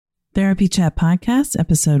Therapy Chat Podcast,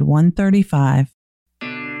 episode 135.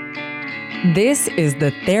 This is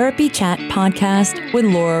the Therapy Chat Podcast with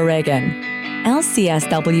Laura Reagan,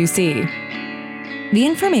 LCSWC. The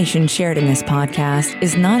information shared in this podcast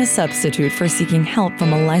is not a substitute for seeking help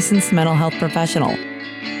from a licensed mental health professional.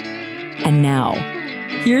 And now,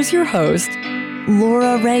 here's your host,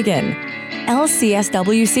 Laura Reagan,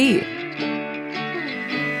 LCSWC.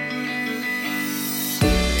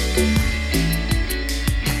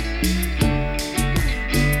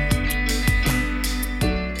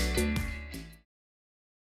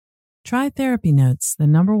 Try Therapy Notes, the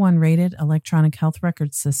 #1 rated electronic health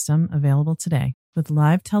record system available today. With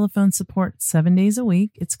live telephone support 7 days a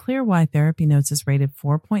week, it's clear why Therapy Notes is rated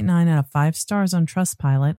 4.9 out of 5 stars on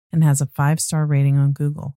Trustpilot and has a 5-star rating on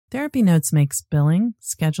Google. Therapy Notes makes billing,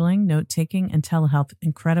 scheduling, note-taking, and telehealth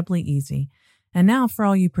incredibly easy. And now, for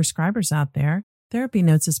all you prescribers out there, Therapy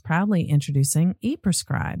Notes is proudly introducing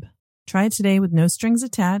ePrescribe. Try it today with no strings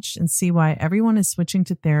attached and see why everyone is switching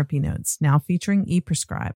to Therapy Notes, now featuring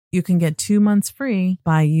ePrescribe. You can get 2 months free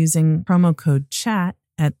by using promo code CHAT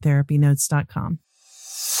at therapynotes.com.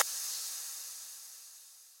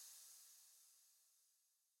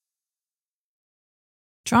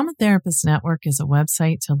 Trauma Therapist Network is a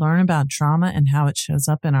website to learn about trauma and how it shows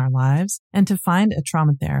up in our lives and to find a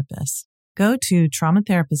trauma therapist. Go to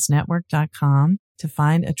traumatherapistnetwork.com to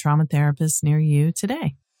find a trauma therapist near you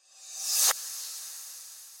today.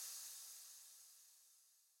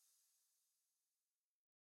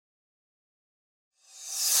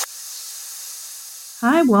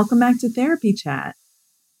 Hi, welcome back to Therapy Chat.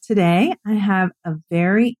 Today, I have a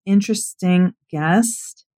very interesting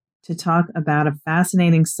guest to talk about a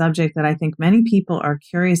fascinating subject that I think many people are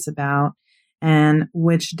curious about and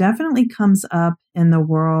which definitely comes up in the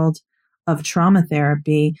world of trauma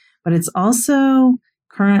therapy, but it's also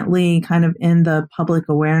currently kind of in the public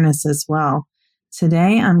awareness as well.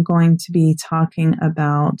 Today, I'm going to be talking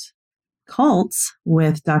about cults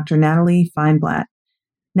with Dr. Natalie Feinblatt.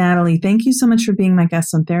 Natalie, thank you so much for being my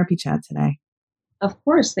guest on Therapy Chat today. Of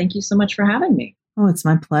course. Thank you so much for having me. Oh, it's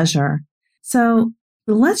my pleasure. So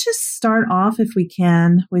let's just start off, if we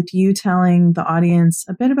can, with you telling the audience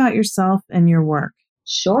a bit about yourself and your work.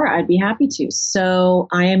 Sure, I'd be happy to. So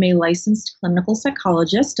I am a licensed clinical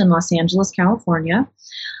psychologist in Los Angeles, California.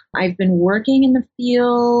 I've been working in the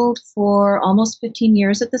field for almost 15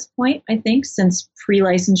 years at this point, I think, since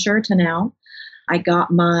pre-licensure to now. I got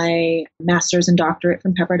my master's and doctorate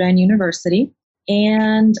from Pepperdine University,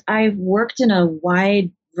 and I've worked in a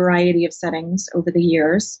wide variety of settings over the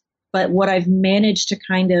years. But what I've managed to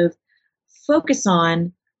kind of focus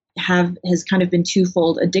on has kind of been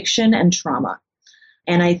twofold: addiction and trauma.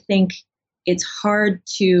 And I think it's hard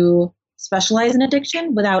to specialize in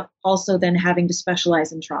addiction without also then having to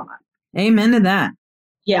specialize in trauma. Amen to that.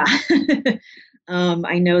 Yeah.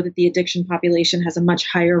 I know that the addiction population has a much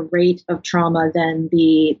higher rate of trauma than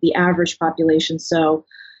the average population. So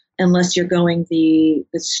unless you're going the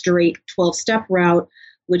straight 12-step route,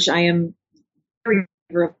 which I am very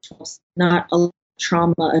favor of, not a lot of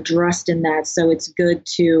trauma addressed in that. So it's good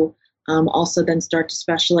to also then start to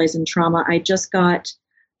specialize in trauma. I just got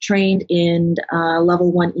trained in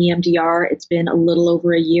level 1 EMDR. It's been a little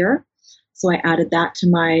over a year. So I added that to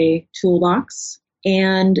my toolbox.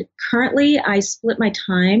 And currently I split my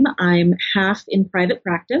time. I'm half in private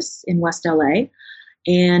practice in West LA,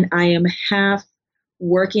 and I am half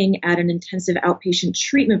working at an intensive outpatient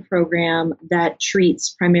treatment program that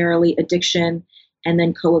treats primarily addiction and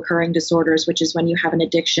then co-occurring disorders, which is when you have an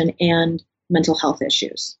addiction and mental health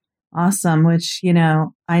issues. Awesome. Which,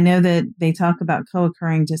 I know that they talk about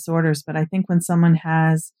co-occurring disorders, but I think when someone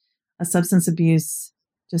has a substance abuse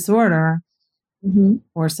disorder,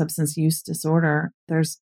 or substance use disorder,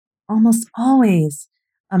 there's almost always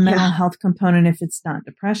a mental health component if it's not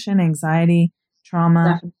depression, anxiety, trauma.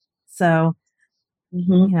 Definitely. So,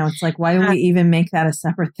 it's like, why do we even make that a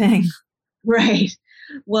separate thing? Right.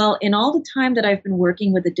 Well, in all the time that I've been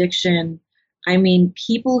working with addiction, I mean,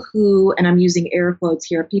 people who, and I'm using air quotes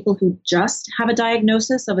here, people who just have a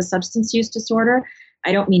diagnosis of a substance use disorder.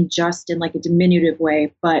 I don't mean just in like a diminutive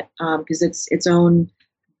way, but because it's its own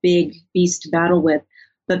big beast to battle with,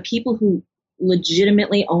 but people who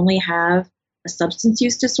legitimately only have a substance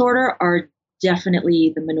use disorder are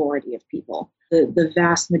definitely the minority of people. The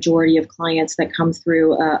vast majority of clients that come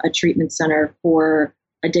through a treatment center for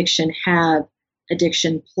addiction have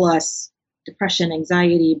addiction plus depression,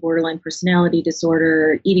 anxiety, borderline personality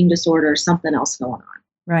disorder, eating disorder, something else going on.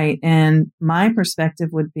 Right. And my perspective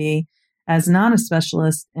would be, as not a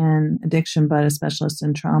specialist in addiction, but a specialist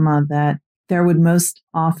in trauma, that there would most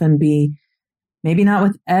often be Maybe not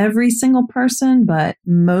with every single person, but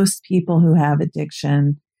most people who have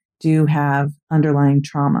addiction do have underlying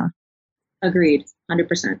trauma. Agreed,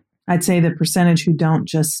 100%. I'd say the percentage who don't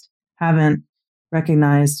just haven't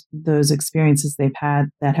recognized those experiences they've had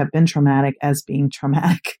that have been traumatic as being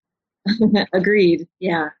traumatic. Agreed.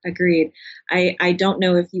 Yeah, agreed. I don't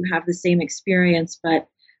know if you have the same experience, but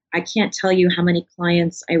I can't tell you how many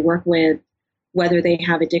clients I work with, whether they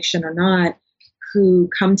have addiction or not, who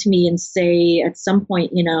come to me and say at some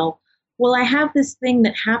point, well, I have this thing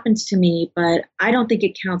that happened to me, but I don't think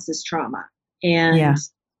it counts as trauma. And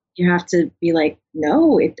you have to be like,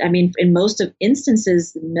 no, in most of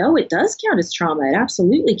instances, no, it does count as trauma. It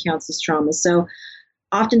absolutely counts as trauma. So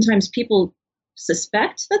oftentimes people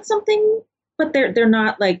suspect that's something, but they're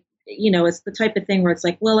not like, it's the type of thing where it's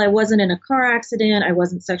like, well, I wasn't in a car accident. I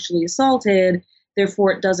wasn't sexually assaulted.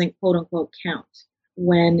 Therefore, it doesn't quote unquote count.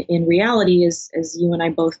 When in reality, as you and I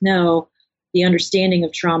both know, the understanding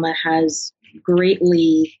of trauma has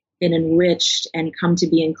greatly been enriched and come to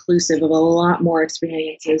be inclusive of a lot more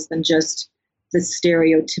experiences than just the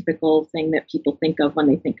stereotypical thing that people think of when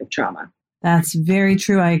they think of trauma. That's very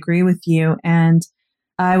true. I agree with you. And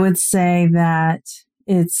I would say that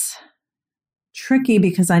it's tricky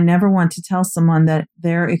because I never want to tell someone that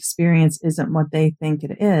their experience isn't what they think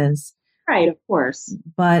it is. Right, of course.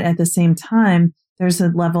 But at the same time, there's a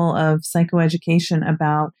level of psychoeducation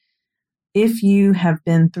about if you have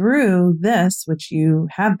been through this, which you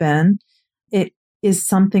have been, it is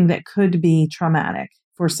something that could be traumatic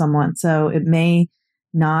for someone. So it may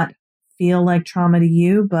not feel like trauma to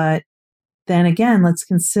you, but then again, let's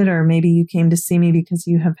consider maybe you came to see me because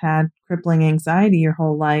you have had crippling anxiety your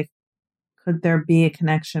whole life. Could there be a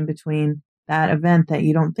connection between that event that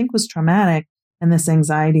you don't think was traumatic and this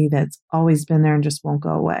anxiety that's always been there and just won't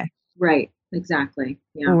go away? Right. Exactly.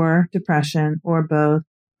 Yeah. Or depression, or both.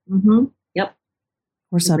 Mm-hmm. Yep.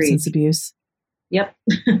 Or substance abuse. Yep.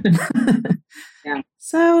 Yeah.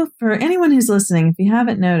 So for anyone who's listening, if you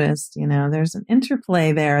haven't noticed, there's an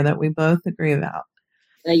interplay there that we both agree about.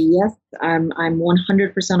 Yes, I'm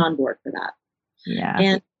 100% on board for that.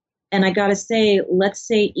 Yeah. And I got to say, let's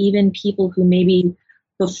say even people who maybe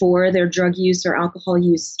before their drug use or alcohol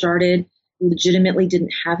use started legitimately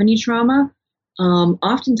didn't have any trauma.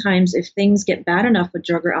 Oftentimes, if things get bad enough with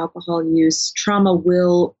drug or alcohol use, trauma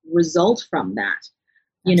will result from that.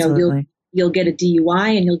 You'll get a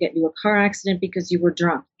DUI and you'll get into a car accident because you were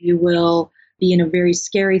drunk. You will be in a very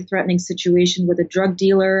scary, threatening situation with a drug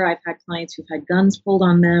dealer. I've had clients who've had guns pulled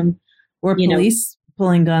on them. Or police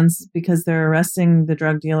pulling guns because they're arresting the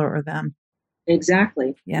drug dealer or them.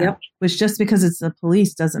 Exactly. Yeah. Yep. Which just because it's the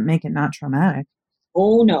police doesn't make it not traumatic.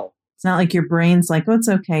 Oh, no. It's not like your brain's like, oh, it's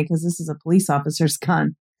okay because this is a police officer's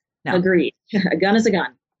gun. No. Agreed. A gun is a gun.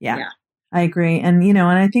 Yeah. I agree. And, and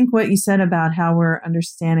I think what you said about how we're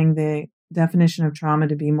understanding the definition of trauma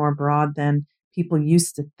to be more broad than people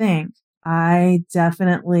used to think, I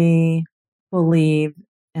definitely believe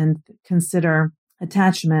and consider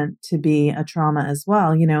attachment to be a trauma as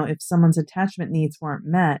well. If someone's attachment needs weren't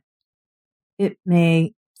met,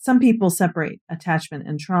 some people separate attachment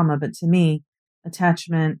and trauma, but to me,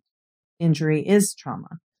 attachment injury is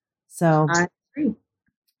trauma. So, I agree.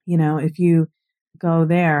 If you go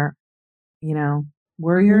there,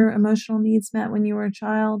 were your emotional needs met when you were a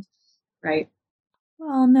child? Right.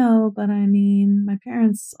 Well, no, but my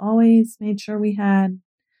parents always made sure we had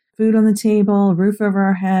food on the table, roof over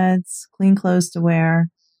our heads, clean clothes to wear.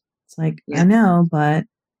 It's like, I know, but.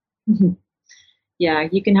 Yeah,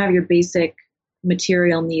 you can have your basic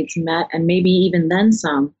material needs met and maybe even then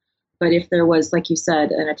some. But if there was, like you said,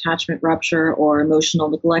 an attachment rupture or emotional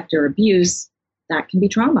neglect or abuse, that can be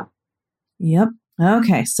trauma. Yep.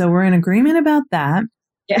 Okay. So we're in agreement about that.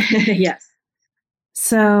 Yes.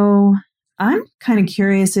 So I'm kind of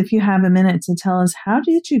curious if you have a minute to tell us, how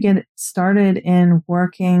did you get started in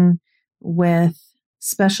working with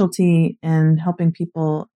specialty and helping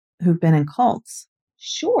people who've been in cults?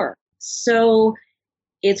 Sure. So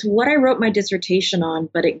it's what I wrote my dissertation on,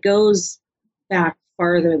 but it goes back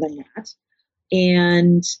farther than that.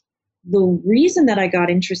 And the reason that I got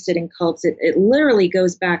interested in cults, it literally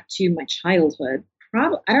goes back to my childhood. I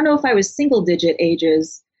don't know if I was single digit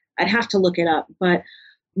ages. I'd have to look it up. But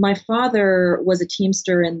my father was a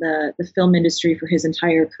Teamster in the film industry for his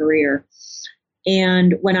entire career.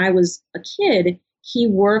 And when I was a kid, he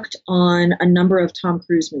worked on a number of Tom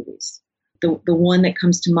Cruise movies. The one that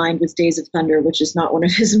comes to mind was Days of Thunder, which is not one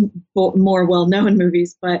of his more well-known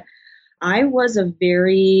movies. But I was a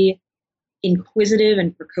very inquisitive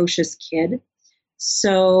and precocious kid.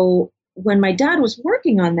 So when my dad was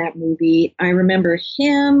working on that movie, I remember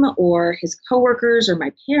him or his coworkers or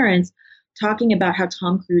my parents talking about how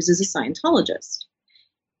Tom Cruise is a Scientologist.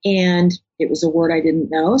 And it was a word I didn't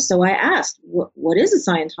know. So I asked, what is a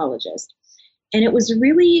Scientologist? And it was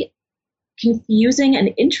really confusing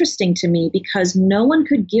and interesting to me because no one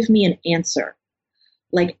could give me an answer.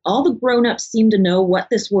 Like all the grown-ups seemed to know what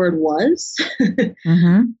this word was.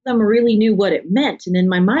 Some really knew what it meant. And in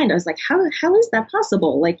my mind, I was like, how is that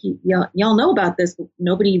possible? Like, y'all know about this, but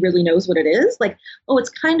nobody really knows what it is. Like, oh, it's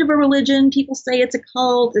kind of a religion. People say it's a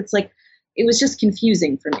cult. It's like, it was just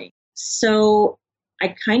confusing for me. So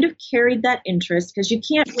I kind of carried that interest because you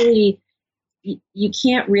can't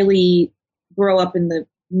really grow up in the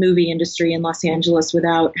movie industry in Los Angeles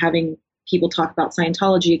without having people talk about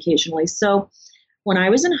Scientology occasionally. So when I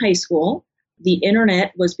was in high school, the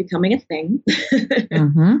internet was becoming a thing.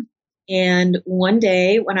 And one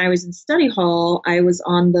day when I was in study hall, I was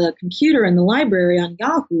on the computer in the library on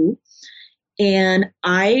Yahoo, and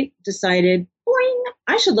I decided, boing,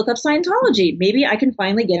 I should look up Scientology. Maybe I can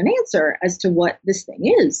finally get an answer as to what this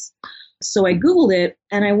thing is. So I Googled it,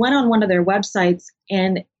 and I went on one of their websites,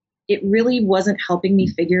 and it really wasn't helping me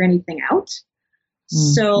figure anything out.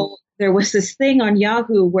 So there was this thing on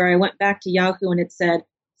Yahoo where I went back to Yahoo and it said,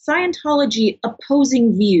 Scientology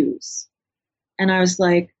opposing views. And I was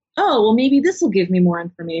like, oh, well, maybe this will give me more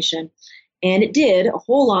information. And it did, a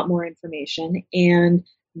whole lot more information. And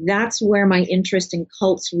that's where my interest in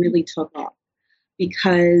cults really took off,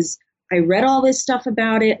 because I read all this stuff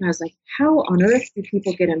about it and I was like, how on earth do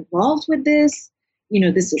people get involved with this? You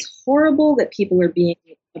know, this is horrible that people are being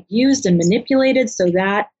abused and manipulated. So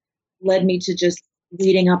that led me to just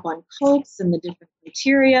reading up on cults and the different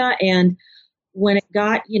criteria. And when it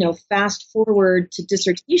got, fast forward to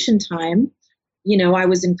dissertation time, I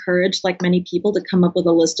was encouraged, like many people, to come up with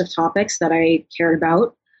a list of topics that I cared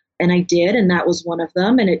about. And I did. And that was one of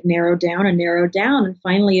them. And it narrowed down and narrowed down. And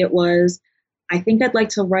finally it was, I think I'd like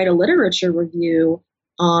to write a literature review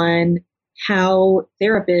on how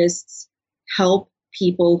therapists help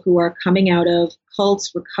people who are coming out of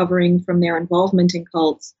cults, recovering from their involvement in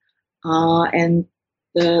cults. And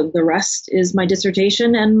the rest is my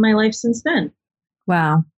dissertation and my life since then.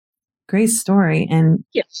 Wow. Great story. And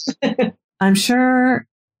yes. I'm sure,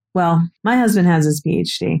 well, my husband has his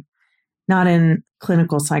PhD, not in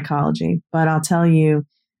clinical psychology, but I'll tell you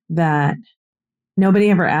that nobody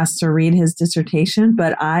ever asked to read his dissertation,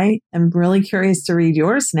 but I am really curious to read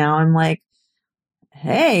yours now. I'm like,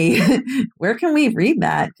 hey, where can we read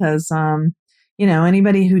that? Because,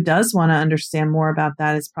 anybody who does want to understand more about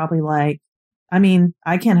that is probably like,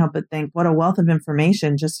 I can't help but think what a wealth of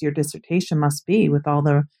information just your dissertation must be with all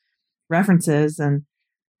the references and,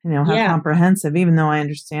 how comprehensive, even though I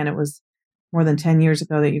understand it was more than 10 years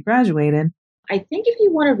ago that you graduated. I think if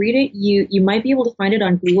you want to read it, you might be able to find it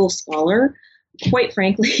on Google Scholar. Quite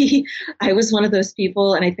frankly, I was one of those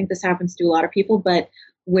people, and I think this happens to a lot of people, but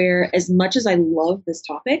where as much as I love this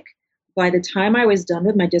topic, by the time I was done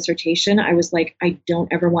with my dissertation, I was like, I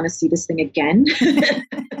don't ever want to see this thing again.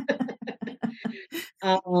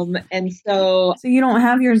 And so you don't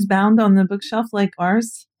have yours bound on the bookshelf like our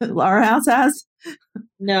house has?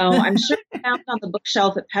 No, I'm sure it's found on the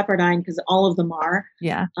bookshelf at Pepperdine because all of them are.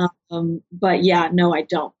 Yeah. But yeah, no, I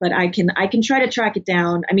don't. But I can try to track it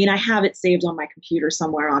down. I have it saved on my computer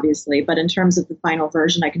somewhere, obviously. But in terms of the final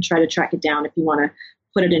version, I can try to track it down if you want to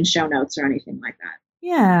put it in show notes or anything like that.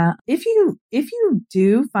 Yeah. If you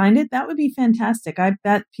do find it, that would be fantastic. I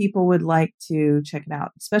bet people would like to check it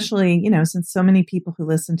out, especially, since so many people who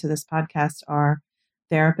listen to this podcast are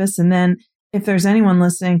therapists. And then if there's anyone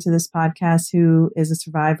listening to this podcast who is a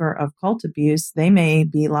survivor of cult abuse, they may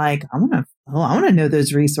be like, I want to know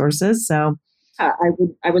those resources. So I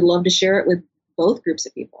would love to share it with both groups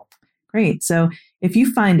of people. Great. So if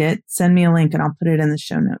you find it, send me a link and I'll put it in the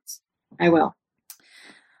show notes. I will.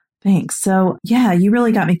 Thanks. So yeah, you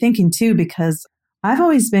really got me thinking too, because I've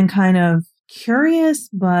always been kind of curious,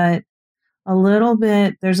 but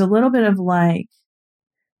there's a little bit of like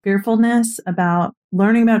fearfulness about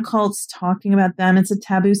learning about cults, talking about them. It's a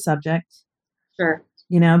taboo subject. Sure.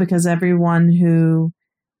 Because everyone who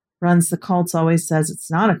runs the cults always says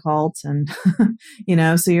it's not a cult. And,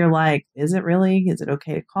 so you're like, is it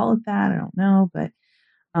okay to call it that? I don't know.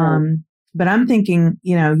 But I'm thinking,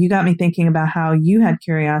 you got me thinking about how you had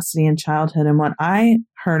curiosity in childhood and what I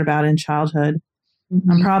heard about in childhood. Mm-hmm.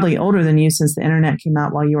 I'm probably older than you since the internet came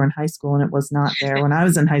out while you were in high school and it was not there when I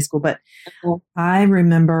was in high school. But I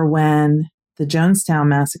remember when the Jonestown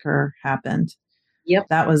massacre happened. Yep.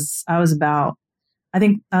 I was about, I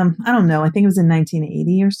think, I don't know. I think it was in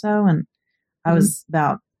 1980 or so. And I was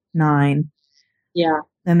about 9. Yeah.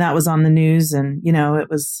 And that was on the news. And, it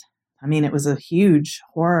was a huge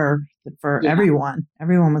horror for everyone.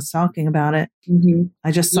 Everyone was talking about it. Mm-hmm.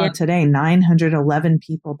 I just saw today 911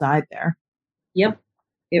 people died there. Yep.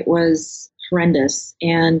 It was horrendous.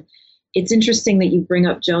 And it's interesting that you bring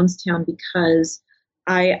up Jonestown because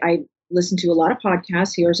I listen to a lot of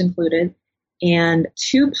podcasts, yours included, and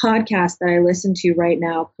two podcasts that I listen to right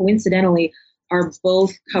now, coincidentally, are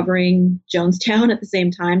both covering Jonestown at the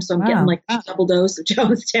same time. So I'm getting like a double dose of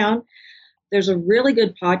Jonestown. There's a really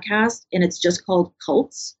good podcast, and it's just called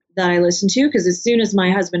Cults that I listen to, because as soon as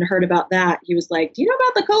my husband heard about that, he was like, do you know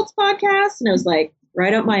about the Cults podcast? And I was like,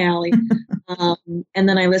 right up my alley. And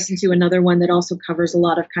then I listened to another one that also covers a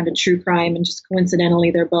lot of kind of true crime, and just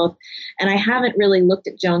coincidentally, they're both. And I haven't really looked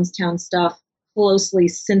at Jonestown stuff closely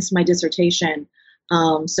since my dissertation.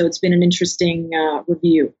 So it's been an interesting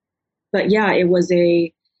review. But yeah, it was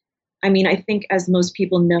I think as most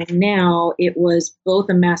people know now, it was both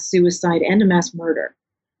a mass suicide and a mass murder.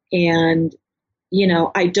 And,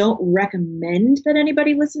 I don't recommend that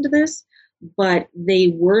anybody listen to this, but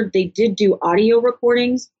they did do audio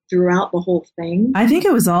recordings throughout the whole thing. I think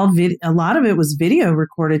it was a lot of it was video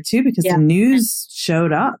recorded too, because the news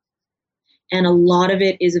showed up. And a lot of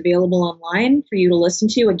it is available online for you to listen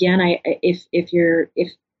to. Again, if you're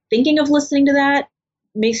thinking of listening to that,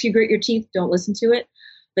 makes you grit your teeth, don't listen to it.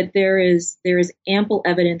 But there is ample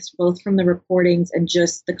evidence, both from the recordings and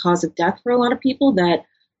just the cause of death for a lot of people, that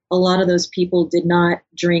a lot of those people did not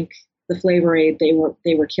drink the flavor aid. They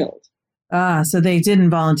were killed. So they didn't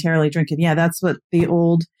voluntarily drink it. Yeah, that's what the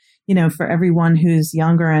old, for everyone who's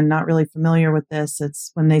younger and not really familiar with this,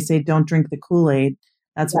 it's when they say don't drink the Kool-Aid,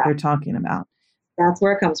 that's what they're talking about. That's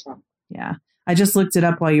where it comes from. Yeah. I just looked it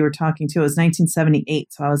up while you were talking too. It was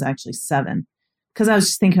 1978, so I was actually 7. Because I was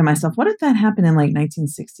just thinking to myself, what if that happened in like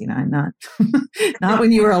 1969? Not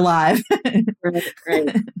when you were alive.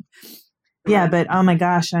 Right. Yeah, but oh my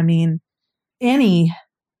gosh, I mean, any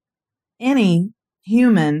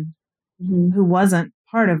human who wasn't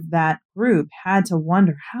part of that group had to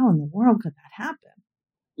wonder, how in the world could that happen?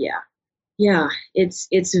 Yeah,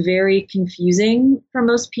 it's very confusing for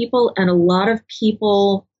most people, and a lot of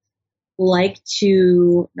people a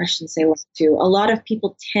lot of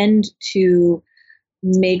people tend to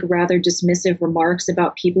make rather dismissive remarks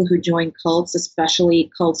about people who join cults,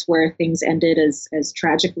 especially cults where things ended as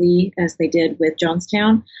tragically as they did with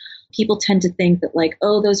Jonestown. People tend to think that like,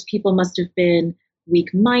 oh, those people must have been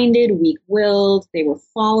weak-minded, weak-willed. They were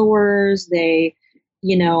followers. They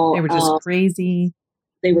were just crazy.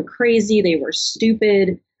 They were crazy. They were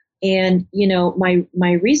stupid. And,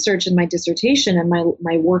 my research and my dissertation and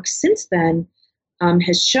my work since then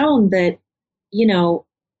has shown that,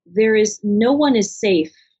 no one is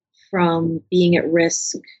safe from being at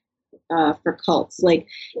risk for cults. Like,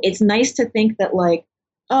 it's nice to think that like,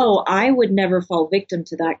 oh, I would never fall victim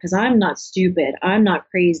to that because I'm not stupid. I'm not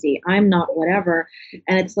crazy. I'm not whatever.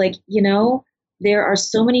 And it's like, there are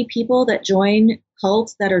so many people that join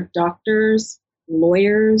cults that are doctors,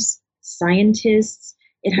 lawyers, scientists.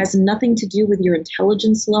 It has nothing to do with your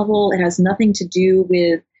intelligence level. It has nothing to do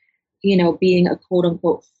with, being a quote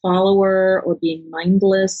unquote follower or being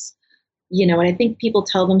mindless. And I think people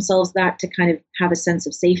tell themselves that to kind of have a sense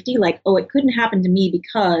of safety, like, oh, it couldn't happen to me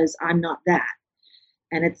because I'm not that.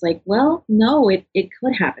 And it's like, well, no, it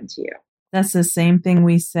could happen to you. That's the same thing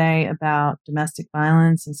we say about domestic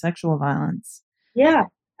violence and sexual violence. Yeah,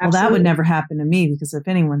 absolutely. Well, that would never happen to me because if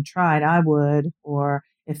anyone tried, I would. Or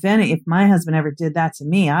if my husband ever did that to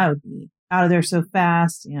me, I would be out of there so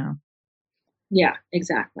fast, Yeah,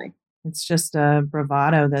 exactly. It's just a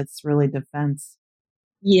bravado that's really defense.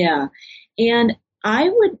 Yeah. And I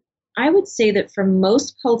would say that for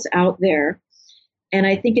most cults out there, and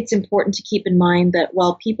I think it's important to keep in mind that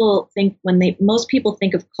while most people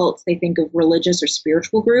think of cults, they think of religious or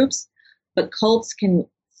spiritual groups, but cults can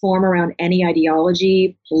form around any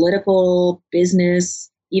ideology, political, business,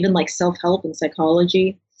 even like self-help and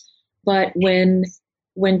psychology. But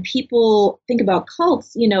when people think about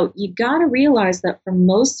cults, you got to realize that for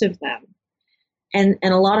most of them, and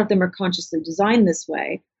a lot of them are consciously designed this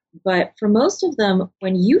way, but for most of them,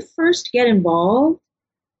 when you first get involved,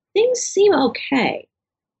 things seem okay.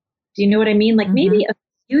 Do you know what I mean? Like maybe a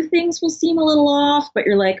few things will seem a little off, but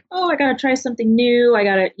you're like, oh, I got to try something new. I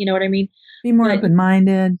got to, you know what I mean? Be more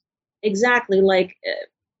open-minded. Exactly. Like,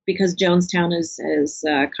 because Jonestown is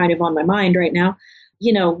kind of on my mind right now.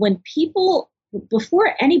 When people,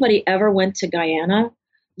 before anybody ever went to Guyana,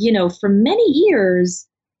 for many years,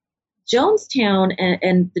 Jonestown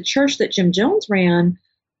and the church that Jim Jones ran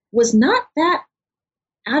was not that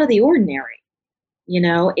out of the ordinary.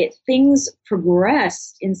 Things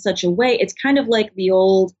progressed in such a way. It's kind of like the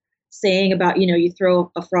old saying about, you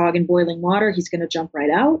throw a frog in boiling water, he's going to jump right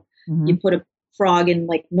out. You put a frog in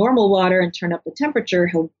like normal water and turn up the temperature,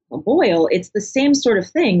 he'll boil. It's the same sort of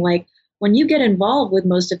thing. Like when you get involved with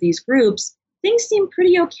most of these groups, things seem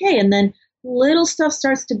pretty okay. And then little stuff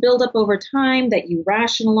starts to build up over time that you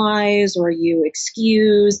rationalize or you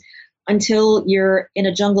excuse until you're in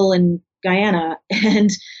a jungle in Guyana and,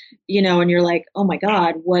 and you're like, oh my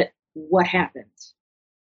God, what happened?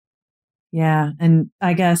 Yeah. And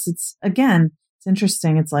I guess it's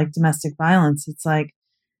interesting. It's like domestic violence. It's like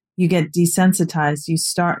you get desensitized.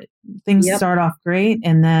 Things start off great.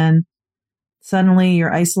 And then suddenly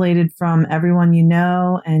you're isolated from everyone you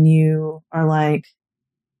know. And you are like,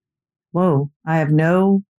 whoa, I have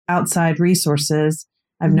no outside resources.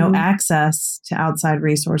 I have no access to outside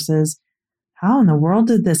resources. How in the world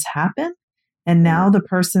did this happen? And now the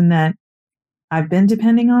person that I've been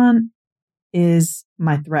depending on is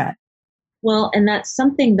my threat. Well, and that's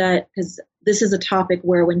something that, because this is a topic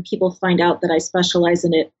where when people find out that I specialize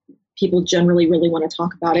in it, people generally really want to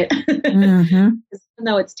talk about it. Even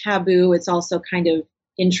though it's taboo, it's also kind of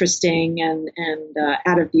interesting and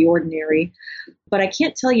out of the ordinary. But I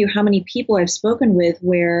can't tell you how many people I've spoken with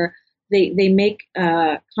where they make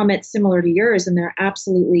comments similar to yours and they're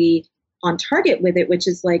absolutely on target with it, which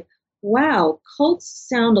is like, wow, cults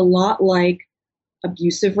sound a lot like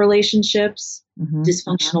abusive relationships,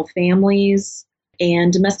 dysfunctional families,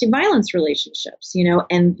 and domestic violence relationships,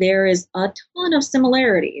 and there is a ton of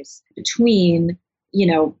similarities between,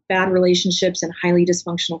 bad relationships and highly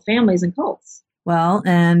dysfunctional families and cults. Well,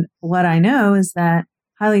 and what I know is that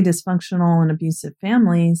highly dysfunctional and abusive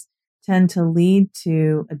families tend to lead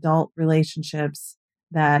to adult relationships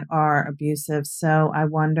that are abusive. So I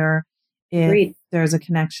wonder if there's a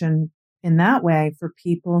connection in that way for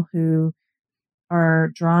people who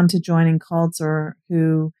are drawn to joining cults or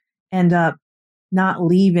who end up not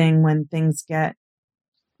leaving when things get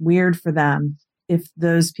weird for them. If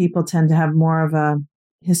those people tend to have more of a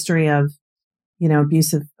history of,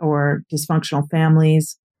 abusive or dysfunctional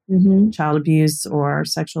families, child abuse or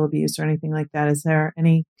sexual abuse or anything like that. Is there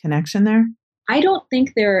any connection there? I don't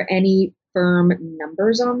think there are any firm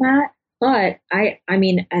numbers on that. But I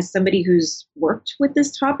mean, as somebody who's worked with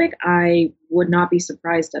this topic, I would not be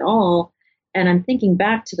surprised at all. And I'm thinking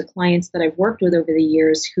back to the clients that I've worked with over the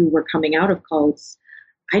years who were coming out of cults.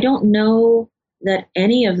 I don't know that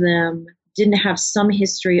any of them didn't have some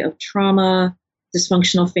history of trauma,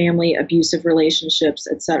 dysfunctional family, abusive relationships,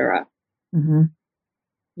 etc.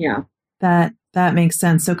 Yeah. That makes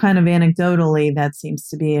sense. So kind of anecdotally, that seems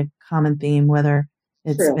to be a common theme, whether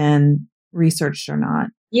it's been researched or not.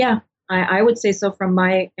 Yeah, I would say so from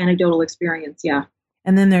my anecdotal experience. Yeah.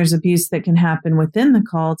 And then there's abuse that can happen within the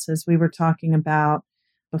cults, as we were talking about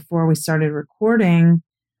before we started recording,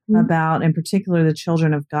 about, in particular, the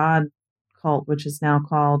Children of God cult, which is now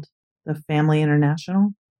called the Family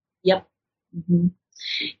International. Yep.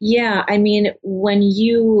 Yeah. I mean, when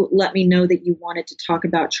you let me know that you wanted to talk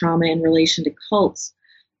about trauma in relation to cults,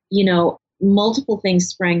 multiple things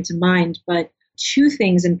sprang to mind, but two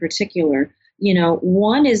things in particular.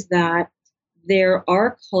 One is that there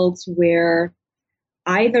are cults where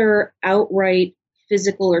either outright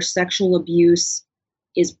physical or sexual abuse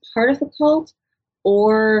is part of the cult,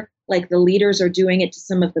 or like the leaders are doing it to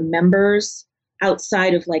some of the members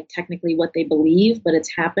outside of like technically what they believe, but it's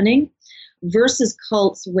happening, versus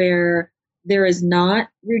cults where there is not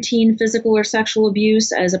routine physical or sexual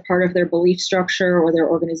abuse as a part of their belief structure or their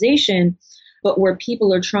organization, but where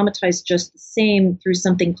people are traumatized just the same through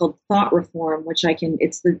something called thought reform, which it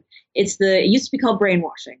used to be called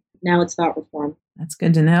brainwashing. Now it's thought reform. That's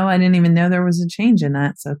good to know. I didn't even know there was a change in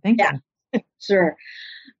that. So thank you. Sure.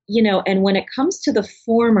 And when it comes to the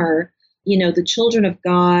former, the Children of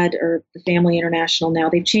God or the Family International, now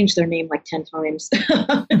they've changed their name like 10 times,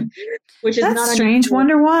 which is not strange. unusual.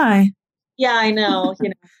 Wonder why. Yeah, I know.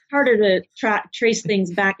 It's harder to trace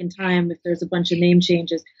things back in time if there's a bunch of name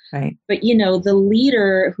changes. Right. But, the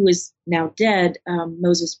leader who is now dead,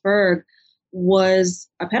 Moses Berg, was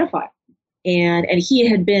a pedophile. And he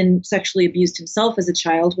had been sexually abused himself as a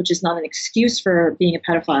child, which is not an excuse for being a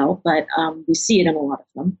pedophile, but we see it in a lot of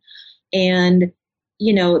them. And,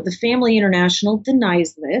 the Family International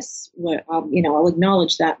denies this. I'll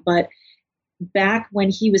acknowledge that. But back when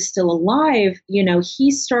he was still alive,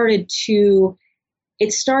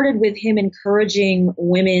 it started with him encouraging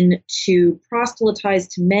women to proselytize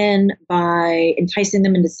to men by enticing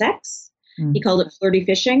them into sex. He called it flirty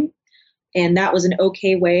fishing. And that was an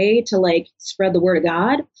okay way to like spread the word of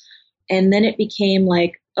God. And then it became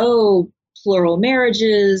like, plural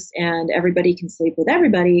marriages and everybody can sleep with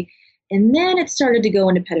everybody. And then it started to go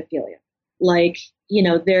into pedophilia. Like,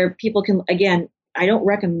 people can, again, I don't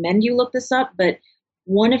recommend you look this up, but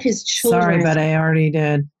One of his children. Sorry, but I already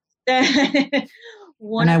did. I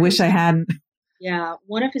wish I hadn't. Yeah.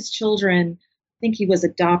 One of his children, I think he was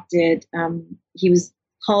adopted. He was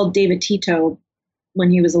called David Tito when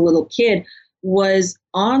he was a little kid, was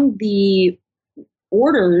on the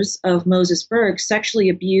orders of Moses Berg, sexually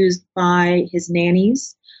abused by his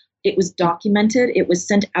nannies. It was documented. It was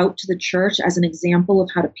sent out to the church as an example of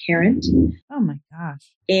how to parent. Oh my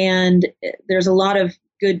gosh. And there's a lot of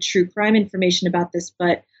good true crime information about this,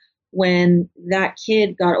 but when that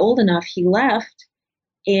kid got old enough, he left.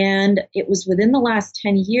 And it was within the last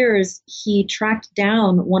 10 years, he tracked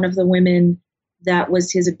down one of the women that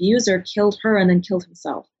was his abuser, killed her, and then killed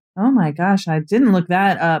himself. Oh my gosh, I didn't look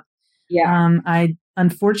that up. Yeah. I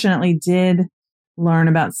unfortunately did learn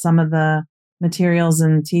about some of the materials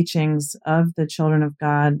and teachings of the Children of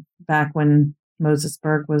God back when Moses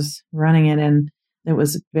Berg was running it, and it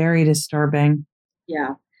was very disturbing.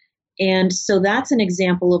 Yeah. And so that's an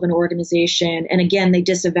example of an organization. And again, they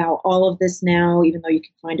disavow all of this now, even though you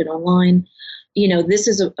can find it online. This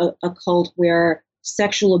is a cult where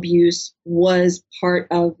sexual abuse was part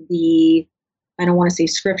of the, I don't want to say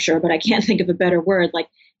scripture, but I can't think of a better word. Like,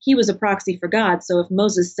 he was a proxy for God. So if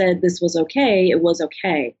Moses said this was okay, it was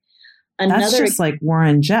okay. That's just like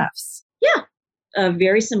Warren Jeffs. Yeah.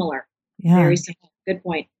 Very similar. Yeah. Very similar. Good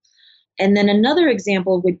point. And then another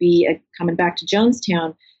example would be coming back to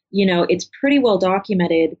Jonestown. It's pretty well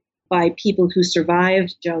documented by people who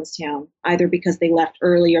survived Jonestown, either because they left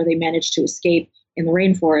early or they managed to escape in the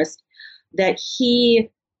rainforest, that he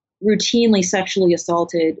routinely sexually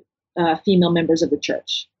assaulted female members of the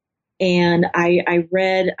church. And I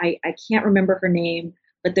read, I can't remember her name,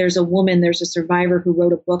 but there's a survivor who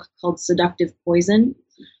wrote a book called Seductive Poison.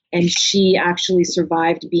 And she actually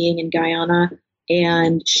survived being in Guyana.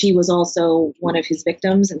 And she was also one of his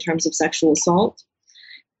victims in terms of sexual assault.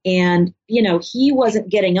 And, he wasn't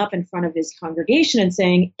getting up in front of his congregation and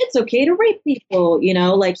saying, it's okay to rape people,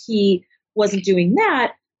 like he wasn't doing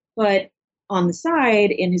that. But on the side,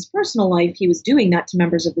 in his personal life, he was doing that to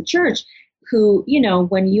members of the church who,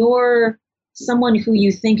 when you're someone who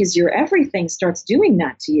you think is your everything starts doing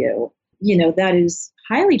that to you, that is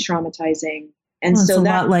highly traumatizing. And well, so it's a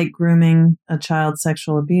lot like grooming a child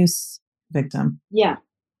sexual abuse victim. Yeah,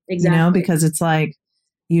 exactly. Because it's like,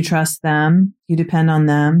 you trust them, you depend on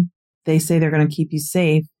them. They say they're going to keep you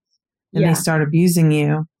safe, and they start abusing you.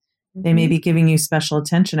 Mm-hmm. They may be giving you special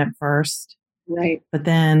attention at first. Right. But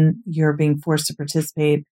then you're being forced to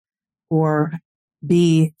participate or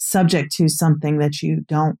be subject to something that you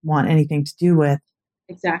don't want anything to do with.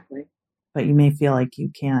 Exactly. But you may feel like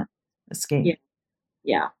you can't escape. Yeah.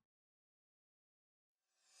 Yeah.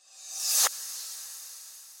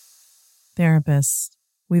 Therapists,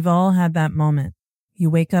 we've all had that moment. You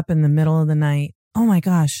wake up in the middle of the night. Oh my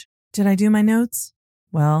gosh, did I do my notes?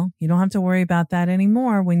 Well, you don't have to worry about that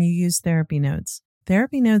anymore when you use Therapy Notes.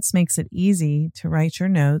 Therapy Notes makes it easy to write your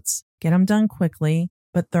notes, get them done quickly,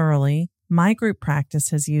 but thoroughly. My group practice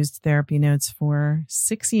has used Therapy Notes for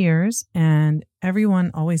 6 years, and everyone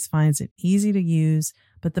always finds it easy to use.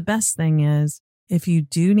 But the best thing is, if you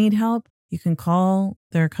do need help, you can call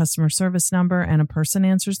their customer service number and a person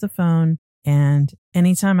answers the phone. And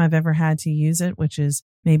anytime I've ever had to use it, which is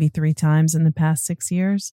maybe 3 times in the past 6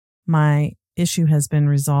 years, my issue has been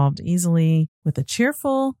resolved easily with a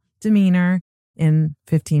cheerful demeanor in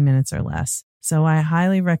 15 minutes or less. So I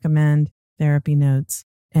highly recommend Therapy Notes.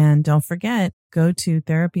 And don't forget, go to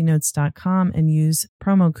therapynotes.com and use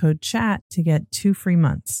promo code CHAT to get 2 free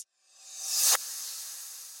months.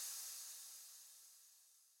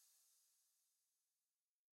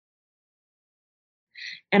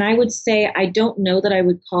 And I would say, I don't know that I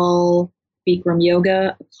would call Bikram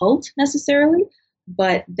yoga a cult necessarily,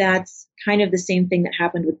 but that's kind of the same thing that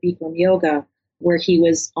happened with Bikram yoga, where he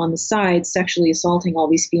was on the side sexually assaulting all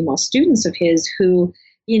these female students of his who,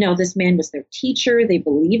 this man was their teacher. They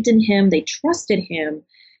believed in him. They trusted him.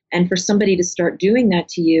 And for somebody to start doing that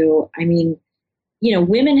to you, I mean,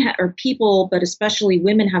 women or people, but especially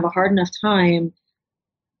women, have a hard enough time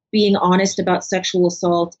being honest about sexual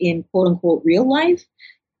assault in quote unquote real life.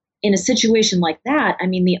 In a situation like that, I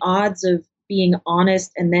mean, the odds of being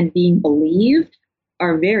honest and then being believed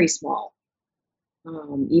are very small,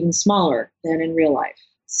 even smaller than in real life.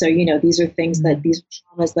 So, these are things these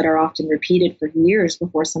traumas that are often repeated for years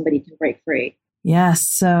before somebody can break free. Yes.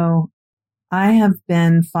 So I have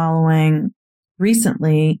been following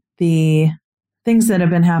recently the things that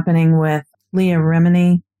have been happening with Leah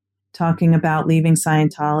Remini, talking about leaving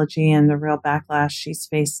Scientology and the real backlash she's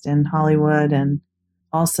faced in Hollywood, and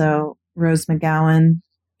also Rose McGowan,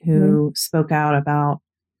 who spoke out about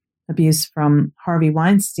abuse from Harvey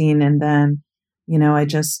Weinstein, and then I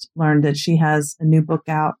just learned that she has a new book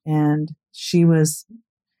out, and she was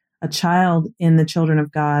a child in the Children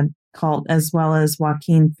of God cult, as well as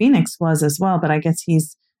Joaquin Phoenix was as well. But I guess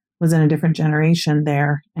was in a different generation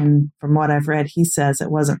there. And from what I've read, he says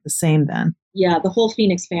it wasn't the same then. Yeah, the whole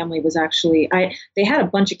Phoenix family was actually, they had a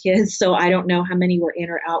bunch of kids, so I don't know how many were in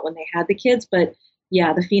or out when they had the kids. But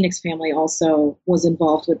yeah, the Phoenix family also was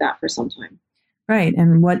involved with that for some time. Right.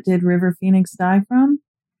 And what did River Phoenix die from?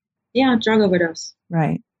 Yeah, drug overdose.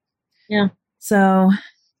 Right. Yeah. So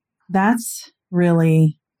that's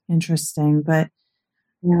really interesting. But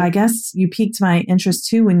yeah. I guess you piqued my interest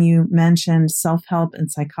too when you mentioned self-help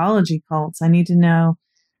and psychology cults. I need to know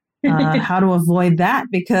how to avoid that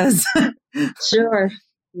because... Sure.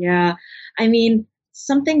 Yeah. I mean,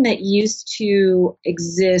 something that used to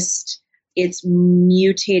exist, it's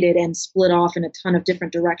mutated and split off in a ton of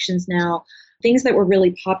different directions now. Things that were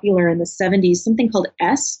really popular in the 70s, something called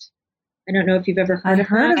EST. I don't know if you've ever heard of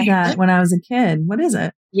that. I heard of that when I was a kid. What is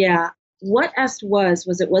it? Yeah. What EST was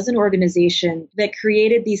it was an organization that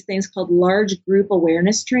created these things called large group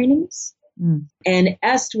awareness trainings. And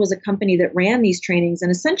EST was a company that ran these trainings.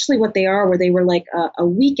 And essentially what they were like a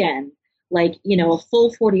weekend, like, a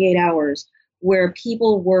full 48 hours where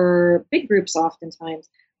people were, big groups oftentimes,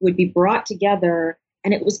 would be brought together.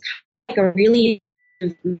 And it was kind of like a really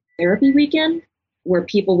therapy weekend where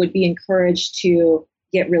people would be encouraged to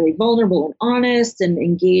get really vulnerable and honest and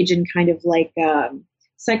engage in kind of like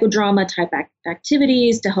psychodrama type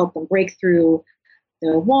activities to help them break through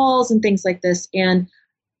their walls and things like this. And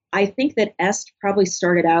I think that EST probably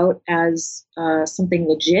started out as something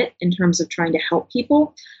legit in terms of trying to help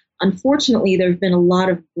people. Unfortunately, there have been a lot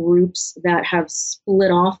of groups that have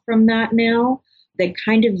split off from that now that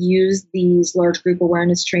kind of use these large group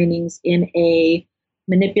awareness trainings in a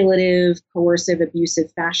manipulative, coercive,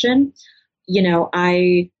 abusive fashion.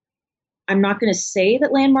 I'm not going to say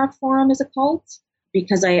that Landmark Forum is a cult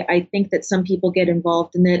because I think that some people get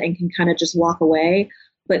involved in it and can kind of just walk away.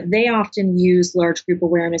 But they often use large group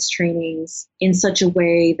awareness trainings in such a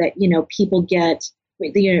way that, people get,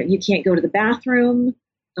 you can't go to the bathroom.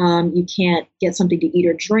 You can't get something to eat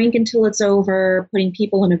or drink until it's over, putting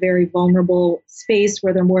people in a very vulnerable space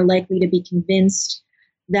where they're more likely to be convinced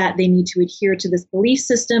that they need to adhere to this belief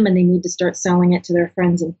system and they need to start selling it to their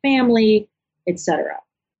friends and family, etc.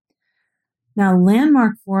 Now,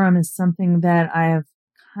 Landmark Forum is something that I have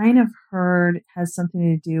kind of heard has something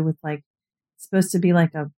to do with supposed to be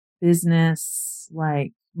like a business,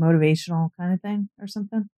 like motivational kind of thing or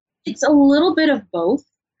something. It's a little bit of both.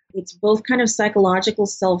 It's both kind of psychological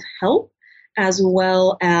self-help as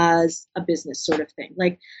well as a business sort of thing.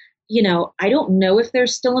 I don't know if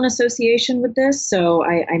there's still an association with this, so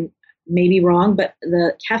I may be wrong, but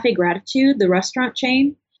the Cafe Gratitude, the restaurant chain.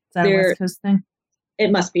 Is that a West Coast thing?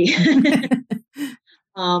 It must be.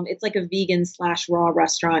 It's like a vegan / raw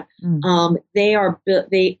restaurant. They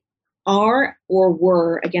are or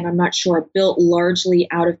were, again, I'm not sure, built largely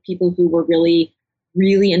out of people who were really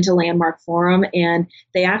into Landmark Forum, and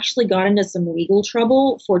they actually got into some legal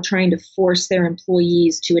trouble for trying to force their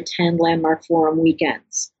employees to attend Landmark Forum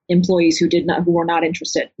weekends. Employees who were not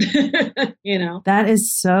interested. That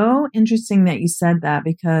is so interesting that you said that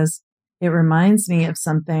because it reminds me of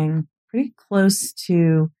something pretty close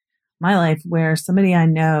to my life where somebody I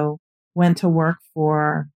know went to work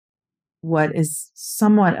for what is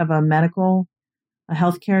somewhat of a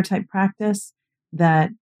healthcare type practice that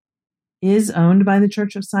is owned by the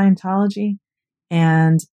Church of Scientology,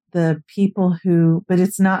 and the people but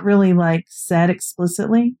it's not really said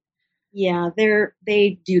explicitly. Yeah,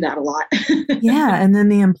 they do that a lot. Yeah, and then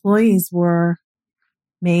the employees were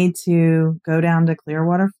made to go down to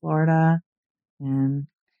Clearwater, Florida and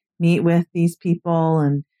meet with these people,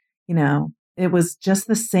 and it was just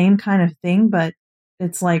the same kind of thing, but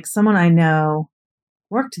it's like someone I know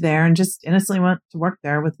worked there and just innocently went to work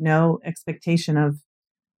there with no expectation of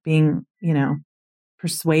being,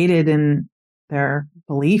 persuaded in their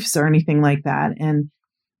beliefs or anything like that, and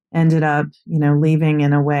ended up, leaving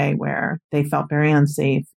in a way where they felt very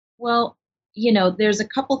unsafe. Well, there's a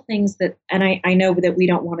couple things that, and I know that we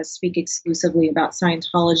don't want to speak exclusively about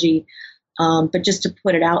Scientology, but just to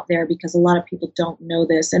put it out there because a lot of people don't know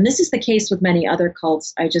this, and this is the case with many other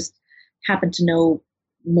cults. I just happen to know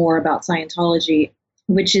more about Scientology,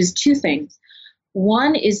 which is two things.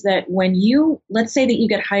 One is that when let's say that you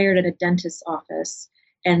get hired at a dentist's office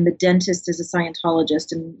and the dentist is a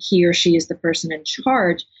Scientologist and he or she is the person in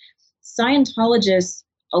charge, Scientologists,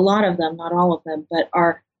 a lot of them, not all of them, but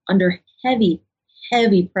are under heavy,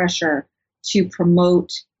 heavy pressure to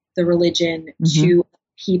promote the religion to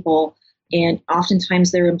people. And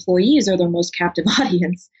oftentimes their employees are their most captive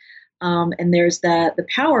audience. And there's the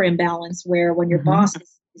power imbalance where when your boss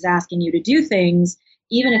is asking you to do things,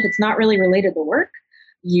 even if it's not really related to work,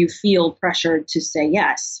 you feel pressured to say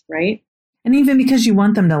yes, right? And even because you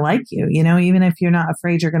want them to like you, even if you're not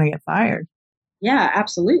afraid you're going to get fired. Yeah,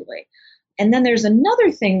 absolutely. And then there's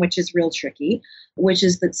another thing which is real tricky, which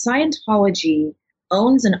is that Scientology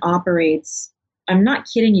owns and operates, I'm not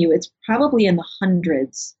kidding you, it's probably in the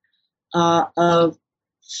hundreds of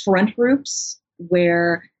front groups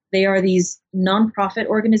where they are these nonprofit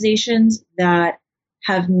organizations that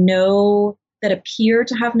appear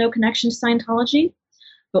to have no connection to Scientology.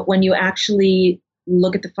 But when you actually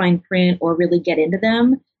look at the fine print or really get into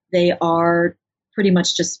them, they are pretty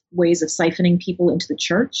much just ways of siphoning people into the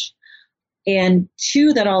church. And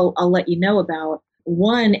two that I'll let you know about.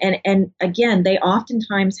 One, and again, they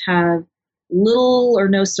oftentimes have little or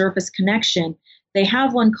no surface connection. They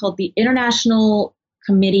have one called the International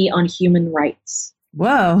Committee on Human Rights.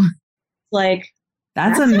 Whoa.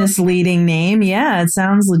 That's a misleading name. Yeah, it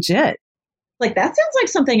sounds legit. That sounds like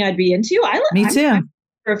something I'd be into. Me too. I'm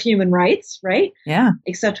of human rights, right? Yeah.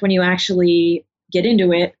 Except when you actually get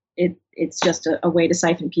into it, it's just a way to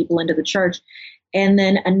siphon people into the church. And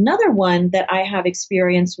then another one that I have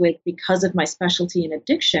experience with because of my specialty in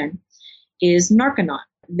addiction is Narconon.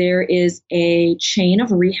 There is a chain of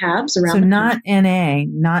rehabs around. So not NA,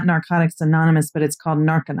 not Narcotics Anonymous, but it's called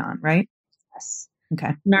Narconon, right? Yes.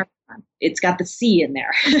 Okay. Narconon. It's got the C in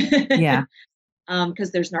there. Yeah.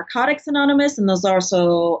 Because there's Narcotics Anonymous and there's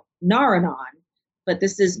also Naranon, but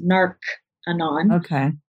this is Narc-Anon.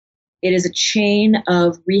 Okay. It is a chain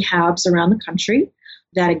of rehabs around the country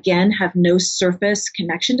that, again, have no surface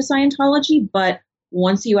connection to Scientology. But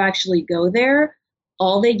once you actually go there,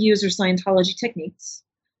 all they use are Scientology techniques.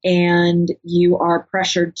 And you are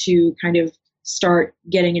pressured to kind of start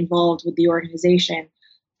getting involved with the organization.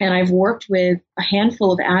 And I've worked with a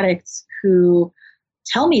handful of addicts who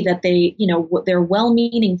tell me that they're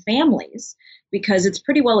well-meaning families, because it's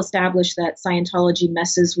pretty well established that Scientology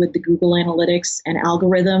messes with the Google Analytics and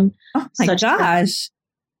algorithm. Oh my gosh.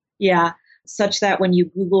 Such that when you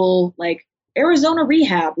Google Arizona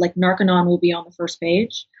rehab, Narconon will be on the first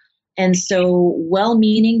page. And so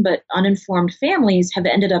well-meaning but uninformed families have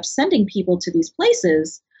ended up sending people to these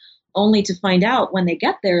places only to find out when they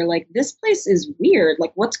get there, this place is weird.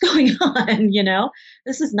 What's going on?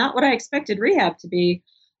 This is not what I expected rehab to be.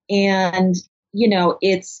 And,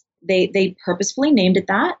 they purposefully named it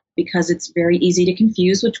that because it's very easy to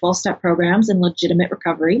confuse with 12-step programs and legitimate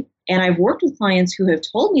recovery. And I've worked with clients who have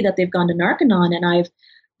told me that they've gone to Narconon and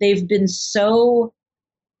they've been so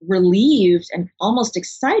relieved and almost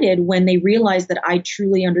excited when they realized that I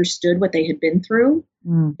truly understood what they had been through.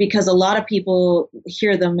 Because a lot of people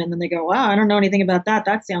hear them and then they go, wow, I don't know anything about that.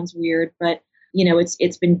 That sounds weird. But,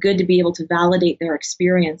 it's been good to be able to validate their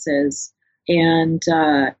experiences. And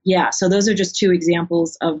so those are just two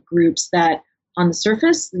examples of groups that on the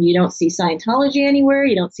surface, you don't see Scientology anywhere.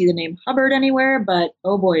 You don't see the name Hubbard anywhere, but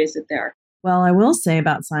oh boy, is it there. Well, I will say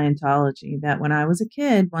about Scientology that when I was a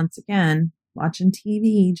kid, once again, watching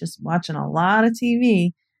TV, just watching a lot of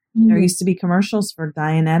TV, there used to be commercials for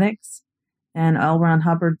Dianetics and L. Ron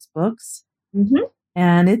Hubbard's books. Mm-hmm.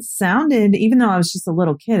 And it sounded, even though I was just a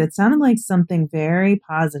little kid, it sounded like something very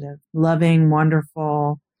positive, loving,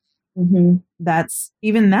 wonderful. Mm-hmm. That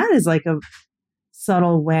is like a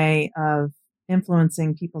subtle way of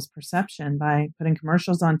influencing people's perception by putting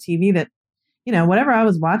commercials on TV that, whatever I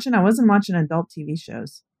was watching, I wasn't watching adult TV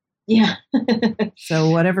shows. Yeah. So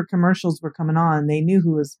whatever commercials were coming on, they knew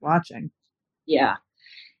who was watching. Yeah.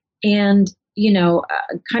 And,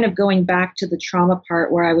 kind of going back to the trauma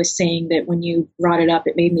part where I was saying that when you brought it up,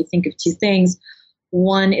 it made me think of two things.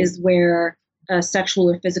 One is where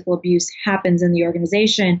sexual or physical abuse happens in the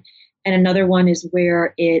organization. And another one is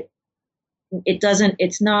where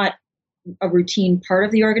it's not a routine part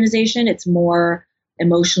of the organization. It's more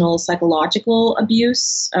emotional, psychological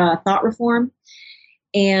abuse, thought reform.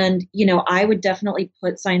 And, I would definitely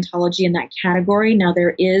put Scientology in that category. Now,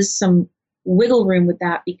 there is some wiggle room with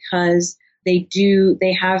that because they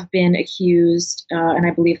have been accused, and I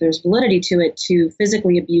believe there's validity to it, to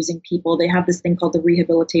physically abusing people. They have this thing called the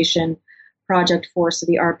Rehabilitation Project Force, of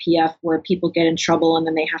the RPF, where people get in trouble and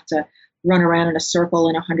then they have to run around in a circle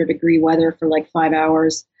in 100-degree weather for 5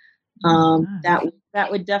 hours. That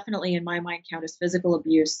would definitely, in my mind, count as physical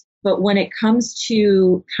abuse. But when it comes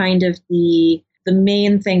to kind of the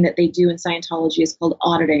main thing that they do in Scientology is called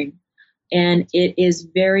auditing. And it is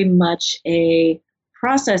very much a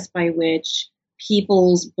process by which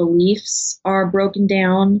people's beliefs are broken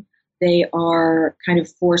down. They are kind of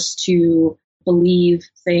forced to believe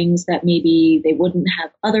things that maybe they wouldn't have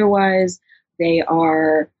otherwise. They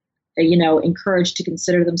are encouraged to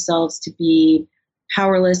consider themselves to be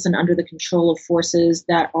powerless and under the control of forces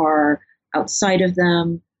that are outside of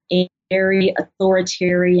them, a very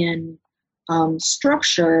authoritarian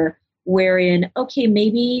structure wherein, okay,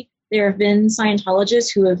 maybe there have been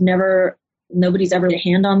Scientologists who have nobody's ever had a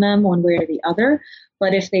hand on them one way or the other.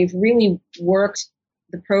 But if they've really worked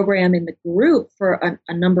the program in the group for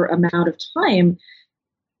a number amount of time,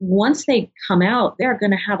 once they come out, they're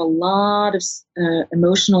going to have a lot of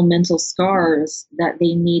emotional, mental scars that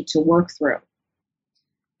they need to work through.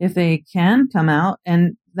 If they can come out.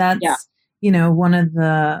 And that's, one of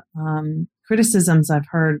the criticisms I've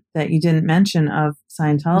heard that you didn't mention of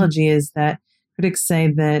Scientology is that critics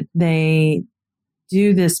say that they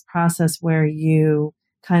do this process where you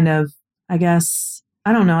kind of, I guess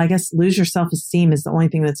lose your self-esteem is the only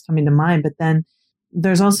thing that's coming to mind. But then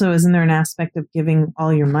there's also, isn't there an aspect of giving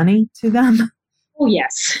all your money to them? Oh,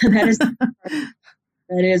 yes.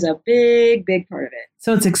 That is a big, big part of it.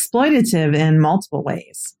 So it's exploitative in multiple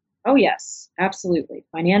ways. Oh, yes, absolutely.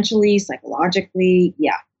 Financially, psychologically,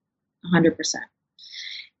 100%.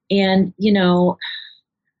 And,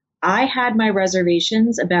 I had my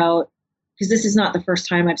reservations about, because this is not the first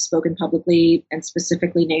time I've spoken publicly and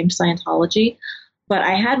specifically named Scientology, but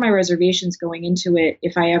I had my reservations going into it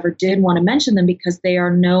if I ever did want to mention them, because they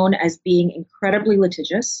are known as being incredibly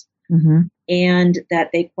litigious. Mm-hmm. And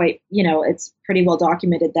that they it's pretty well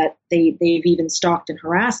documented that they've even stalked and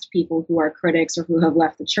harassed people who are critics or who have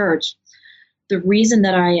left the church. The reason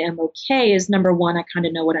that I am okay is, number one, I kind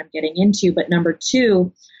of know what I'm getting into. But number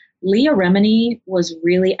two, Leah Remini was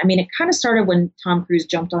really, it kind of started when Tom Cruise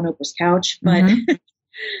jumped on Oprah's couch, but mm-hmm.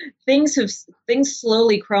 things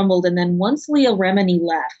slowly crumbled. And then once Leah Remini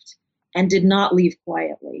left and did not leave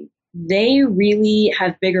quietly, they really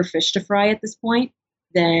have bigger fish to fry at this point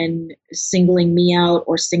than singling me out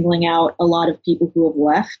or singling out a lot of people who have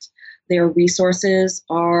left. Their resources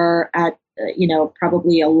are at,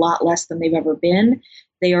 probably a lot less than they've ever been.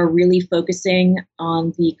 They are really focusing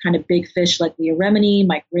on the kind of big fish like Leah Remini,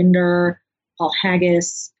 Mike Rinder, Paul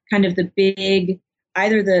Haggis, kind of the big,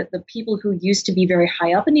 either the people who used to be very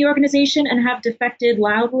high up in the organization and have defected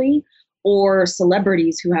loudly, or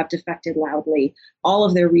celebrities who have defected loudly. All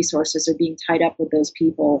of their resources are being tied up with those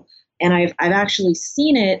people. And I've actually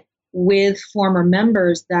seen it with former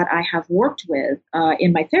members that I have worked with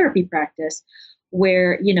in my therapy practice,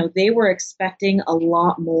 where, they were expecting a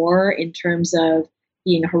lot more in terms of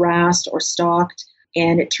being harassed or stalked.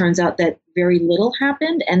 And it turns out that very little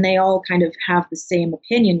happened. And they all kind of have the same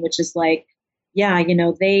opinion, which is like,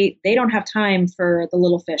 they don't have time for the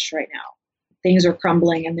little fish right now. Things are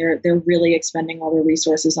crumbling and they're really expending all their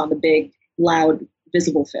resources on the big, loud,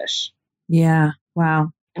 visible fish. Yeah. Wow.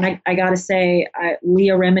 And I got to say,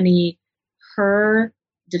 Leah Remini, her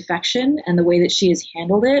defection and the way that she has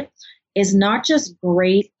handled it is not just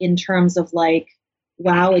great in terms of like,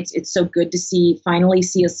 wow, it's so good to finally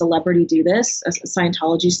see a celebrity do this, a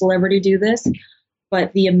Scientology celebrity do this,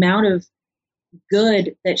 but the amount of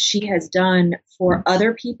good that she has done for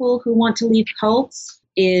other people who want to leave cults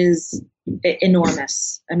is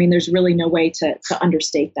enormous. There's really no way to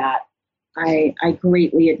understate that. I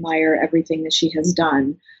greatly admire everything that she has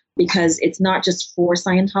done, because it's not just for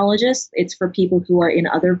Scientologists, it's for people who are in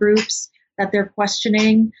other groups that they're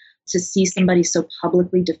questioning. To see somebody so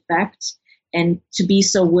publicly defect and to be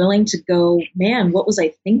so willing to go, man, what was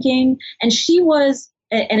I thinking? And she was,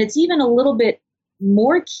 and it's even a little bit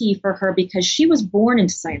more key for her because she was born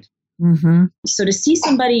into Scientology. Mm-hmm. So to see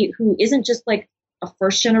somebody who isn't just like a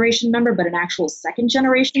first generation member, but an actual second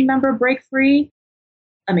generation member break free,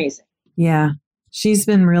 amazing. Yeah, she's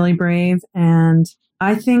been really brave. And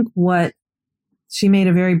I think she made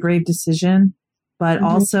a very brave decision, but mm-hmm.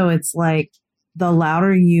 also it's like the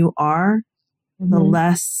louder you are, mm-hmm. the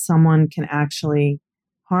less someone can actually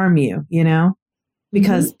harm you,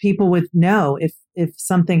 because mm-hmm. people would know if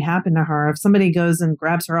something happened to her, if somebody goes and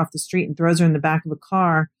grabs her off the street and throws her in the back of a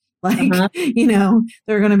car, like, uh-huh.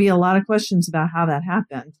 There are going to be a lot of questions about how that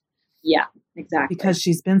happened. Yeah, exactly. Because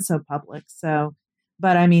she's been so public. So,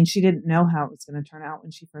 but she didn't know how it was going to turn out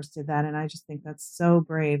when she first did that. And I just think that's so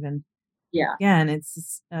brave. And yeah, again,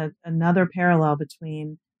 it's another parallel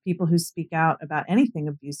between people who speak out about anything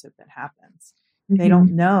abusive that happens. Mm-hmm. They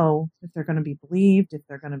don't know if they're going to be believed, if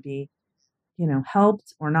they're going to be,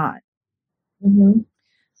 helped or not. Mm-hmm.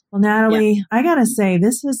 Well, Natalie, I got to say,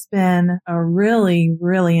 this has been a really,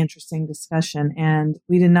 really interesting discussion. And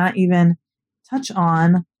we did not even touch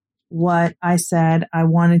on what I said I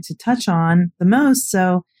wanted to touch on the most.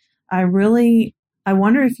 So I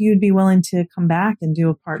wonder if you'd be willing to come back and do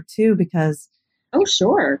a part 2, because oh,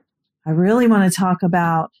 sure. I really want to talk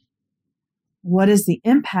about what is the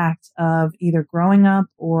impact of either growing up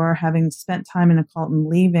or having spent time in a cult and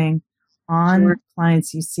leaving on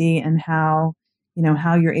clients you see, and how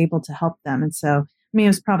you're able to help them. And so, it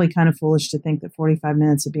was probably kind of foolish to think that 45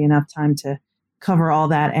 minutes would be enough time to cover all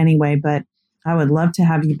that anyway, but I would love to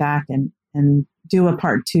have you back and do a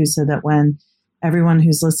part 2 so that when everyone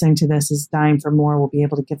who's listening to this is dying for more, we'll be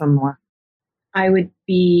able to give them more. I would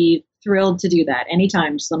be thrilled to do that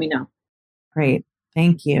anytime. Just let me know. Great.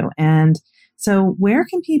 Thank you. And so where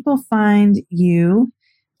can people find you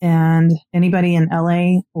and anybody in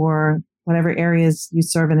LA or whatever areas you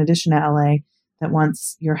serve in addition to LA that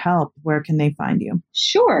wants your help? Where can they find you?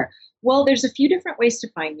 Sure. Well, there's a few different ways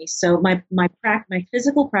to find me. So my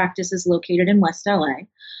physical practice is located in West LA.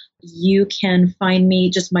 You can find me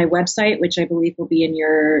just my website, which I believe will be in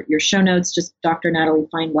your show notes, just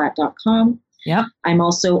drnataliefeinblatt.com. Yep. I'm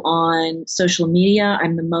also on social media.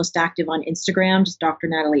 I'm the most active on Instagram, just Dr.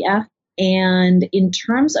 Natalie F. And in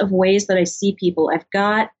terms of ways that I see people, I've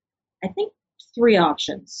got, I think, 3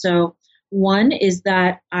 options. So one is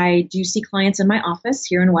that I do see clients in my office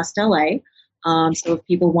here in West LA. So if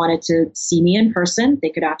people wanted to see me in person,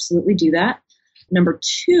 they could absolutely do that. Number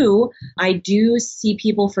 2, I do see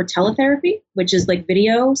people for teletherapy, which is like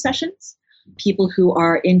video sessions, people who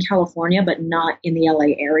are in California but not in the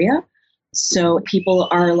LA area. So people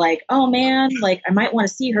are like, oh man, like I might want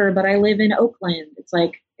to see her, but I live in Oakland. It's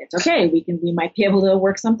like, it's okay. We might be able to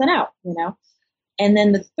work something out, And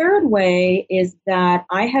then the third way is that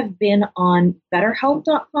I have been on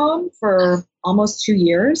BetterHelp.com for almost 2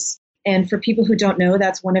 years. And for people who don't know,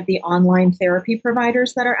 that's one of the online therapy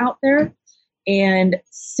providers that are out there. And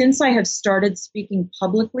since I have started speaking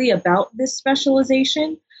publicly about this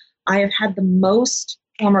specialization, I have had the most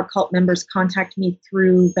former cult members contact me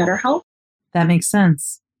through BetterHelp. That makes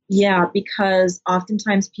sense. Yeah, because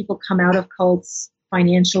oftentimes people come out of cults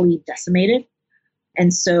financially decimated.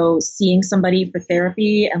 And so seeing somebody for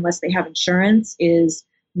therapy, unless they have insurance, is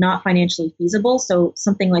not financially feasible. So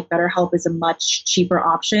something like BetterHelp is a much cheaper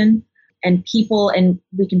option. And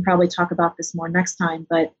we can probably talk about this more next time,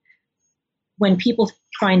 but when people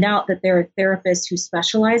find out that there are therapists who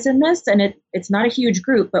specialize in this, and it's not a huge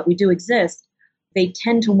group, but we do exist, they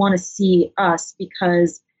tend to want to see us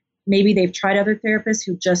because maybe they've tried other therapists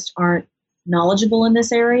who just aren't knowledgeable in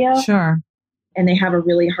this area. Sure. And they have a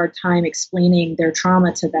really hard time explaining their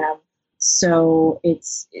trauma to them. So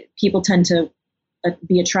people tend to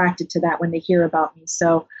be attracted to that when they hear about me.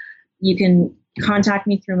 So you can contact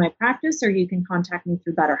me through my practice, or you can contact me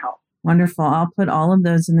through BetterHelp. Wonderful. I'll put all of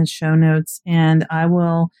those in the show notes, and I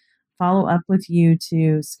will follow up with you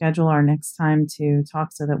to schedule our next time to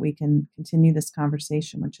talk so that we can continue this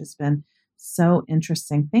conversation, which has been so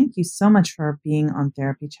interesting. Thank you so much for being on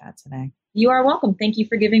Therapy Chat today. You are welcome. Thank you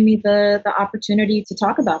for giving me the opportunity to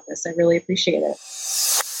talk about this. I really appreciate it.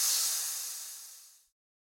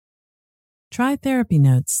 Try Therapy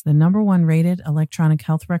Notes, the #1 rated electronic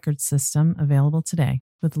health record system, available today.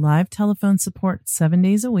 With live telephone support 7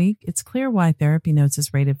 days a week, it's clear why Therapy Notes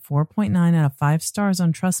is rated 4.9 out of 5 stars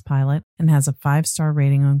on Trustpilot and has a 5-star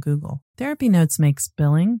rating on Google. Therapy Notes makes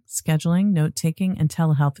billing, scheduling, note-taking, and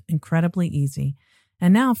telehealth incredibly easy.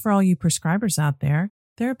 And now, for all you prescribers out there,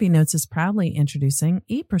 Therapy Notes is proudly introducing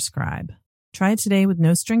ePrescribe. Try it today with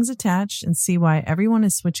no strings attached and see why everyone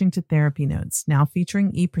is switching to Therapy Notes, now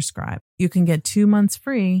featuring ePrescribe. You can get 2 months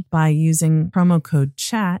free by using promo code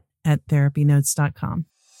CHAT at therapynotes.com.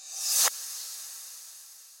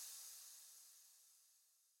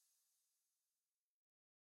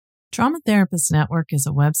 Trauma Therapist Network is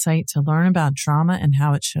a website to learn about trauma and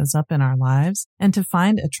how it shows up in our lives and to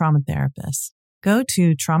find a trauma therapist. Go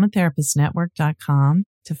to traumatherapistnetwork.com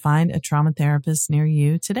to find a trauma therapist near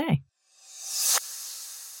you today.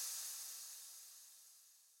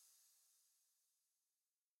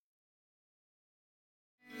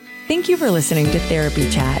 Thank you for listening to Therapy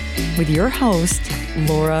Chat with your host,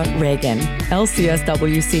 Laura Reagan,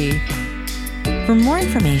 LCSWC. For more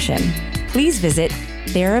information, please visit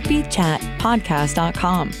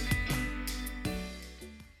therapychatpodcast.com.